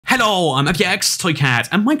Hello, I'm FTX Toycat,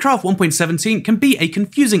 and Minecraft 1.17 can be a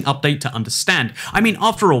confusing update to understand. I mean,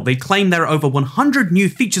 after all, they claim there are over 100 new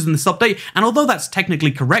features in this update, and although that's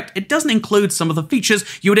technically correct, it doesn't include some of the features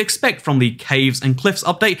you would expect from the Caves and Cliffs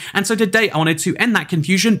update, and so today I wanted to end that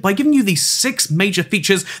confusion by giving you these 6 major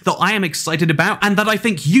features that I am excited about and that I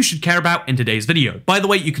think you should care about in today's video. By the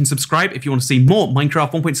way, you can subscribe if you want to see more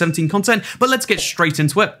Minecraft 1.17 content, but let's get straight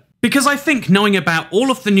into it. Because I think knowing about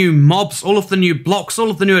all of the new mobs, all of the new blocks,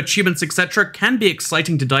 all of the new achievements, etc. can be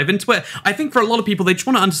exciting to dive into it. I think for a lot of people, they just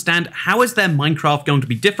want to understand how is their Minecraft going to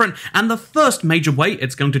be different, and the first major way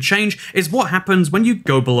it's going to change is what happens when you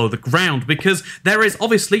go below the ground, because there is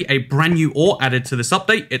obviously a brand new ore added to this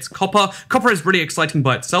update. It's copper. Copper is really exciting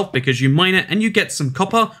by itself because you mine it and you get some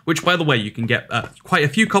copper, which by the way, you can get quite a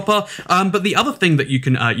few copper. But the other thing that you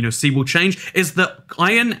can see will change is that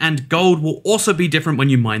iron and gold will also be different when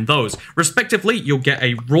you mine those. Respectively, you'll get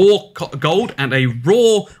a raw gold and a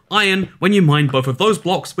raw iron when you mine both of those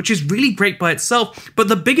blocks, which is really great by itself. But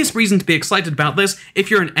the biggest reason to be excited about this,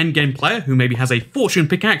 if you're an endgame player who maybe has a fortune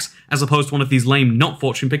pickaxe, as opposed to one of these lame not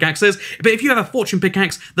fortune pickaxes, but if you have a fortune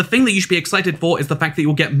pickaxe, the thing that you should be excited for is the fact that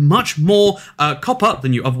you'll get much more copper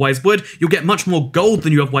than you otherwise would. You'll get much more gold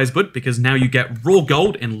than you otherwise would, because now you get raw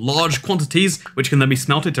gold in large quantities, which can then be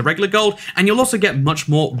smelted to regular gold, and you'll also get much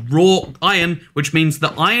more raw iron, which means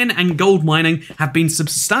that iron and gold mining have been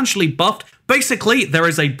substantially buffed. Basically, there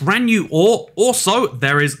is a brand new ore. Also,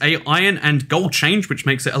 there is a iron and gold change, which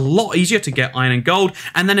makes it a lot easier to get iron and gold.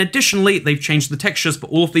 And then additionally, they've changed the textures for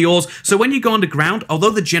all of the ores. So when you go underground, although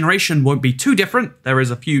the generation won't be too different, there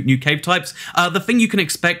is a few new cave types, the thing you can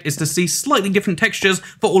expect is to see slightly different textures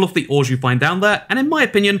for all of the ores you find down there. And in my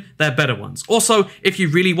opinion, they're better ones. Also, if you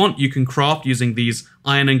really want, you can craft using these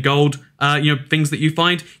iron and gold, things that you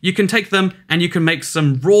find. You can take them and you can make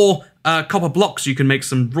some raw copper blocks, you can make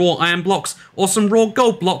some raw iron blocks, or some raw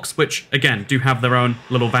gold blocks, which, again, do have their own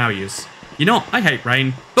little values. You know, I hate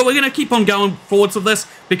rain. But we're going to keep on going forwards with this,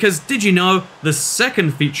 because did you know the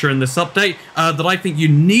second feature in this update that I think you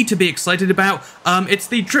need to be excited about, it's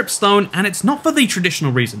the dripstone, and it's not for the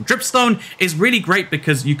traditional reason. Dripstone is really great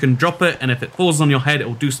because you can drop it, and if it falls on your head, it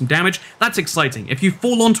will do some damage. That's exciting. If you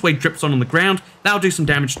fall onto a dripstone on the ground, that'll do some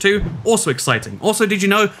damage too. Also exciting. Also, did you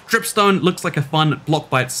know dripstone looks like a fun block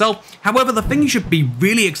by itself? However, the thing you should be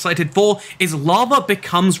really excited for is lava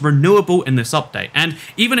becomes renewable in this update. And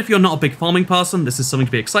even if you're not a big farming person, this is something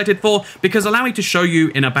to be excited for, because allow me to show you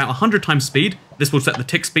in about 100 times speed. This will set the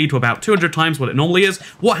tick speed to about 200 times what it normally is.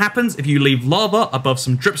 What happens if you leave lava above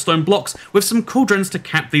some dripstone blocks with some cauldrons to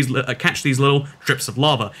catch these little drips of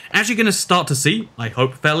lava? As you're going to start to see, I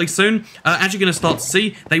hope fairly soon, as you're going to start to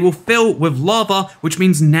see, they will fill with lava, which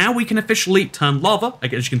means now we can officially turn lava,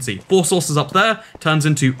 as you can see, 4 sources up there, turns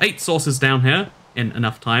into 8 sources down here in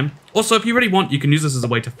enough time. Also, if you really want, you can use this as a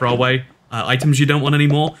way to throw away items you don't want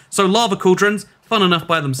anymore. So lava cauldrons, fun enough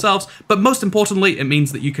by themselves, but most importantly, it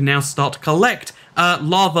means that you can now start to collect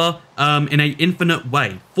lava in an infinite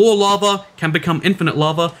way. 4 lava can become infinite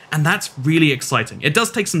lava, and that's really exciting. It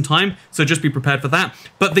does take some time, so just be prepared for that,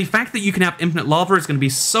 but the fact that you can have infinite lava is going to be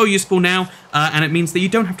so useful now, and it means that you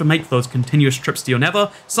don't have to make those continuous trips to your nether,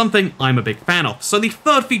 something I'm a big fan of. So the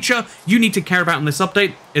third feature you need to care about in this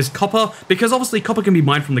update is copper, because obviously copper can be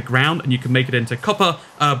mined from the ground, and you can make it into copper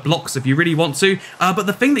blocks if you really want to, but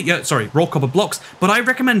the thing that raw copper blocks, but I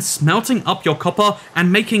recommend smelting up your copper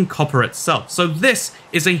and making copper itself. So this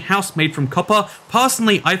is a house made from copper.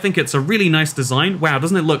 Personally, I think it's a really nice design. Wow,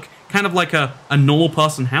 doesn't it look kind of like a normal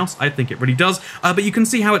person house? I think it really does. But you can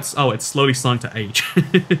see how it's slowly starting to age.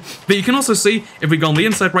 But you can also see, if we go on the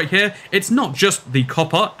inside right here, it's not just the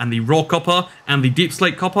copper and the raw copper and the deep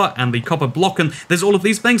slate copper and the copper block, and there's all of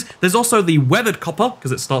these things. There's also the weathered copper,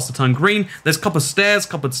 because it starts to turn green. There's copper stairs,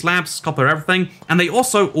 coppered slabs, copper everything, and they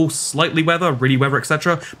also all slightly weather, really weather,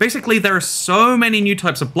 etc. Basically, there are so many new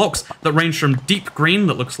types of blocks that range from deep green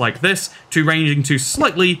that looks like this, to ranging to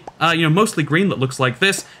slightly, mostly green that looks like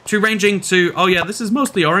this, to ranging to, oh yeah, this is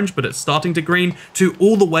mostly orange, but it's starting to green, to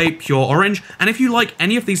all the way pure orange. And if you like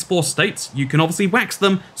any of these 4 states, you can obviously wax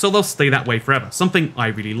them, so they'll stay that way forever, something I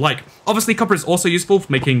really like. Obviously, copper is also useful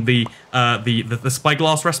for making the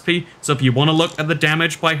spyglass recipe, so if you want to look at the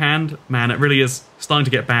damage by hand, man, it really is starting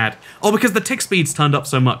to get bad. Oh, because the tick speed's turned up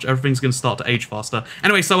so much, everything's going to start to age faster.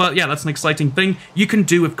 Anyway, so yeah, that's an exciting thing you can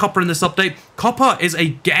do with copper in this update. Copper is a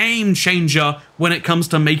game changer when it comes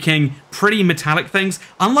to making pretty metallic things.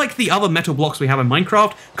 Unlike the other metal blocks we have in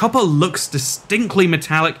Minecraft, copper looks distinctly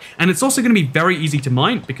metallic, and it's also going to be very easy to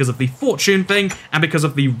mine because of the fortune thing and because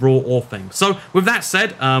of the raw ore thing. So with that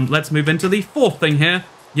said, let's move into the 4th thing here.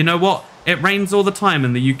 You know what? it rains all the time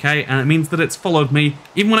in the UK, and it means that it's followed me.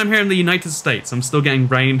 Even when I'm here in the United States, I'm still getting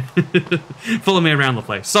rain follow me around the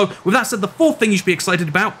place. So with that said, the fourth thing you should be excited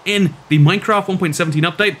about in the Minecraft 1.17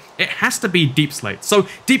 update, it has to be Deep Slate. So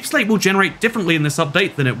Deep Slate will generate differently in this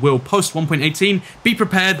update than it will post 1.18. Be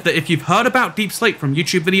prepared that if you've heard about Deep Slate from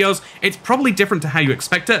YouTube videos, it's probably different to how you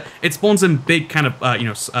expect it. It spawns in big kind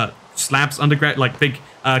of, slabs underground, like big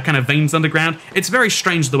kind of veins underground. It's very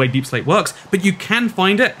strange the way Deep Slate works, but you can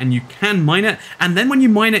find it and you can mine it, and then when you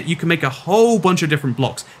mine it, you can make a whole bunch of different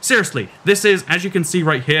blocks. Seriously, this is, as you can see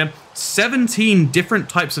right here, 17 different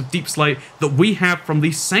types of Deep Slate that we have from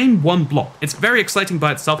the same one block. It's very exciting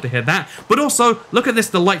by itself to hear that, but also, look at this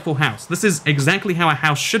delightful house. This is exactly how a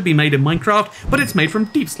house should be made in Minecraft, but it's made from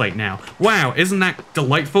Deep Slate now. Wow, isn't that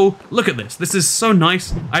delightful? Look at this. This is so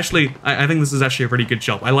nice. Actually, I think this is actually a really good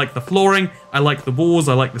job. I like the flooring, I like the walls,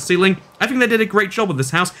 I like the ceiling. I think they did a great job with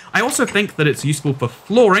this house. I also think that it's useful for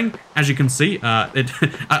flooring. As you can see,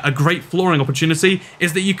 a great flooring opportunity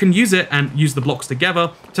is that you can use it and use the blocks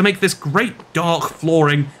together to make this great dark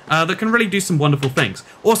flooring that can really do some wonderful things.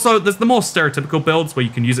 Also, there's the more stereotypical builds where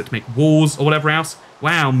you can use it to make walls or whatever else.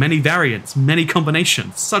 Wow, many variants, many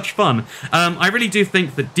combinations, such fun. I really do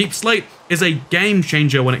think that Deep Slate is a game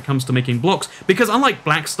changer when it comes to making blocks, because unlike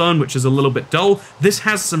Blackstone, which is a little bit dull, this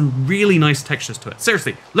has some really nice textures to it.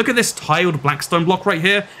 Seriously, look at this tiled Blackstone block right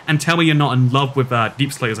here, and tell me you're not in love with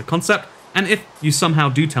Deep Slate as a concept, and if you somehow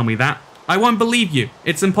do tell me that, I won't believe you.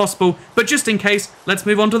 It's impossible, but just in case, let's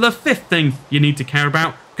move on to the fifth thing you need to care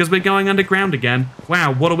about, because we're going underground again.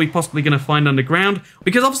 Wow, what are we possibly going to find underground?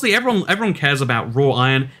 Because obviously everyone cares about raw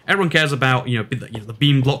iron, everyone cares about, the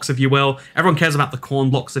beam blocks, if you will, everyone cares about the corn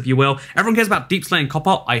blocks, if you will, everyone cares about Deep Slate and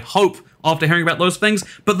copper, I hope, after hearing about those things,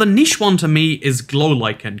 but the niche one to me is Glow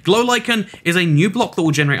Lichen. Glow Lichen is a new block that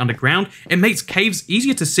will generate underground. It makes caves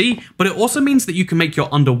easier to see, but it also means that you can make your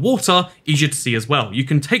underwater easier to see as well. You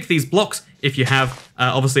can take these blocks, if you have,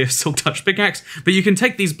 obviously a Silk Touch pickaxe, but you can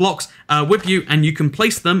take these blocks with you and you can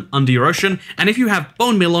place them under your ocean, and if you have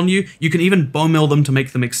bone meal on you, you can even bone meal them to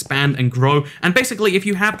make them expand and grow, and basically if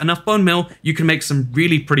you have enough bone meal, you can make some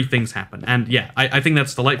really pretty things happen, and yeah, I think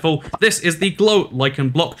that's delightful. This is the Glow Lichen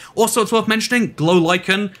block. Also, it's worth mentioning, Glow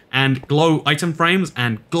Lichen and Glow item frames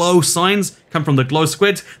and Glow signs come from the Glow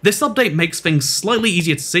Squids. This update makes things slightly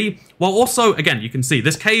easier to see, while also, again, you can see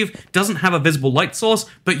this cave doesn't have a visible light source,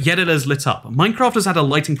 but yet it is lit up. Minecraft has had a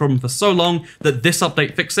lighting problem for so long that this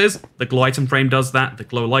update fixes. The Glow item frame does that, the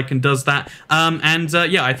Glow Lichen does that,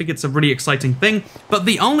 yeah, I think it's a really exciting thing. But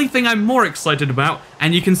the only thing I'm more excited about,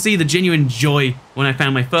 and you can see the genuine joy when I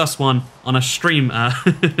found my first one on a stream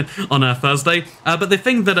on a Thursday, but the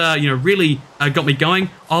thing that really got me going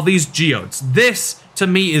are these geodes. This, to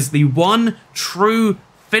me, is the one true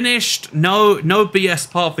finished, no BS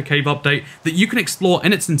part of the cave update that you can explore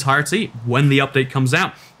in its entirety when the update comes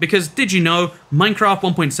out. Because did you know, Minecraft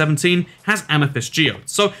 1.17 has Amethyst Geodes.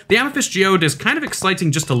 So the Amethyst Geode is kind of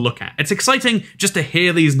exciting just to look at. It's exciting just to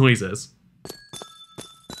hear these noises.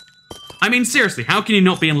 I mean, seriously, how can you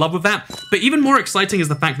not be in love with that? But even more exciting is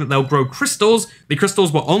the fact that they'll grow crystals. The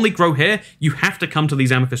crystals will only grow here. You have to come to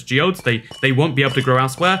these Amethyst Geodes. They won't be able to grow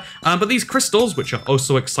elsewhere. But these crystals, which are oh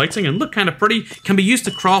so exciting and look kind of pretty, can be used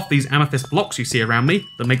to craft these amethyst blocks you see around me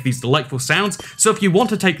that make these delightful sounds. So if you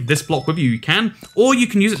want to take this block with you, you can. Or you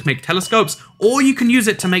can use it to make telescopes. Or you can use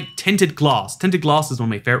it to make tinted glass. Tinted glass is one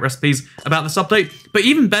of my favorite recipes about this update. But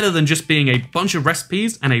even better than just being a bunch of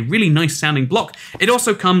recipes and a really nice sounding block, it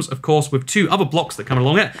also comes, of course, with two other blocks that come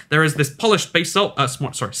along it. There is this polished basalt,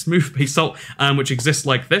 smooth basalt, which exists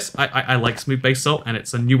like this. I like smooth basalt, and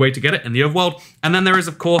it's a new way to get it in the overworld. And then there is,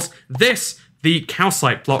 of course, the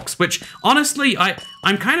calcite blocks, which honestly,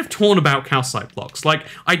 I'm kind of torn about calcite blocks. Like,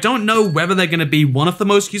 I don't know whether they're going to be one of the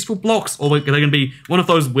most useful blocks, or they're going to be one of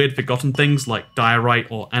those weird forgotten things like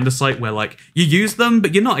diorite or andesite, where like you use them,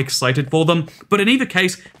 but you're not excited for them. But in either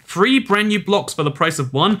case, 3 brand new blocks for the price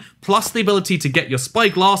of 1, plus the ability to get your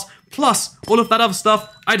spyglass, plus all of that other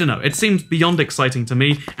stuff. I don't know, it seems beyond exciting to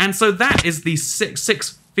me. And so that is the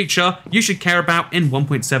sixth feature you should care about in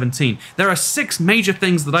 1.17. There are 6 major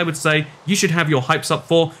things that I would say you should have your hypes up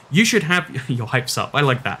for. You should have your hypes up, I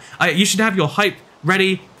like that. You should have your hype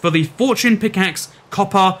ready for the Fortune Pickaxe,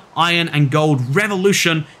 Copper, Iron, and Gold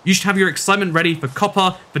Revolution. You should have your excitement ready for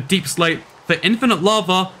Copper, for Deep Slate, for Infinite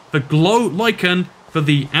Lava, for Glow Lichen, for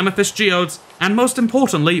the Amethyst Geodes, and most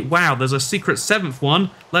importantly, wow, there's a secret 7th one.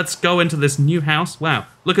 Let's go into this new house. Wow,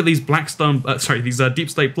 look at these these Deep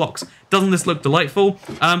Slate blocks. Doesn't this look delightful?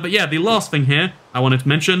 But yeah, the last thing here I wanted to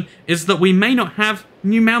mention is that we may not have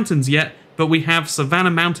new mountains yet, but we have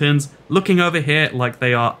Savannah Mountains looking over here like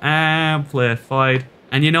they are amplified.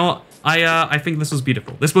 And you know what? I think this was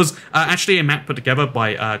beautiful. This was actually a map put together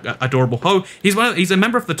by Adorable Ho. He's a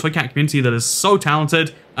member of the Toy Cat community that is so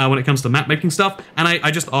talented when it comes to map making stuff, and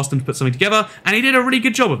I just asked him to put something together, and he did a really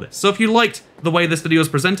good job of this. So if you liked the way this video was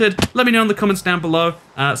presented, let me know in the comments down below.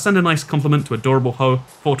 Send a nice compliment to Adorable Ho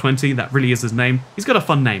 420. That really is his name. He's got a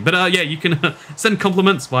fun name, but yeah, you can send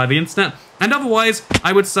compliments via the internet. And otherwise,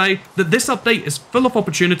 I would say that this update is full of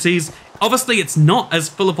opportunities. Obviously, it's not as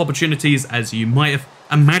full of opportunities as you might have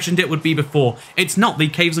imagined it would be before. It's not the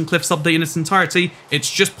Caves and Cliffs update in its entirety,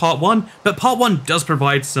 it's just part 1, but part 1 does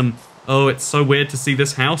provide some, oh, it's so weird to see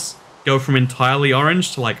this house go from entirely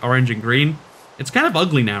orange to like orange and green. It's kind of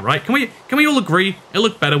ugly now, right? Can we all agree? It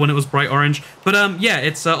looked better when it was bright orange. But yeah,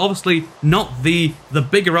 it's obviously not the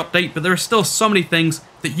bigger update, but there are still so many things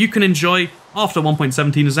that you can enjoy after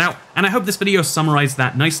 1.17 is out, and I hope this video summarized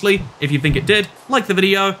that nicely. If you think it did, like the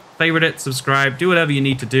video, favorite it, subscribe, do whatever you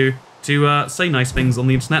need to do to say nice things on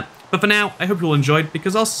the internet. But for now, I hope you all enjoyed,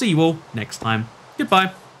 because I'll see you all next time.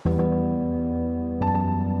 Goodbye.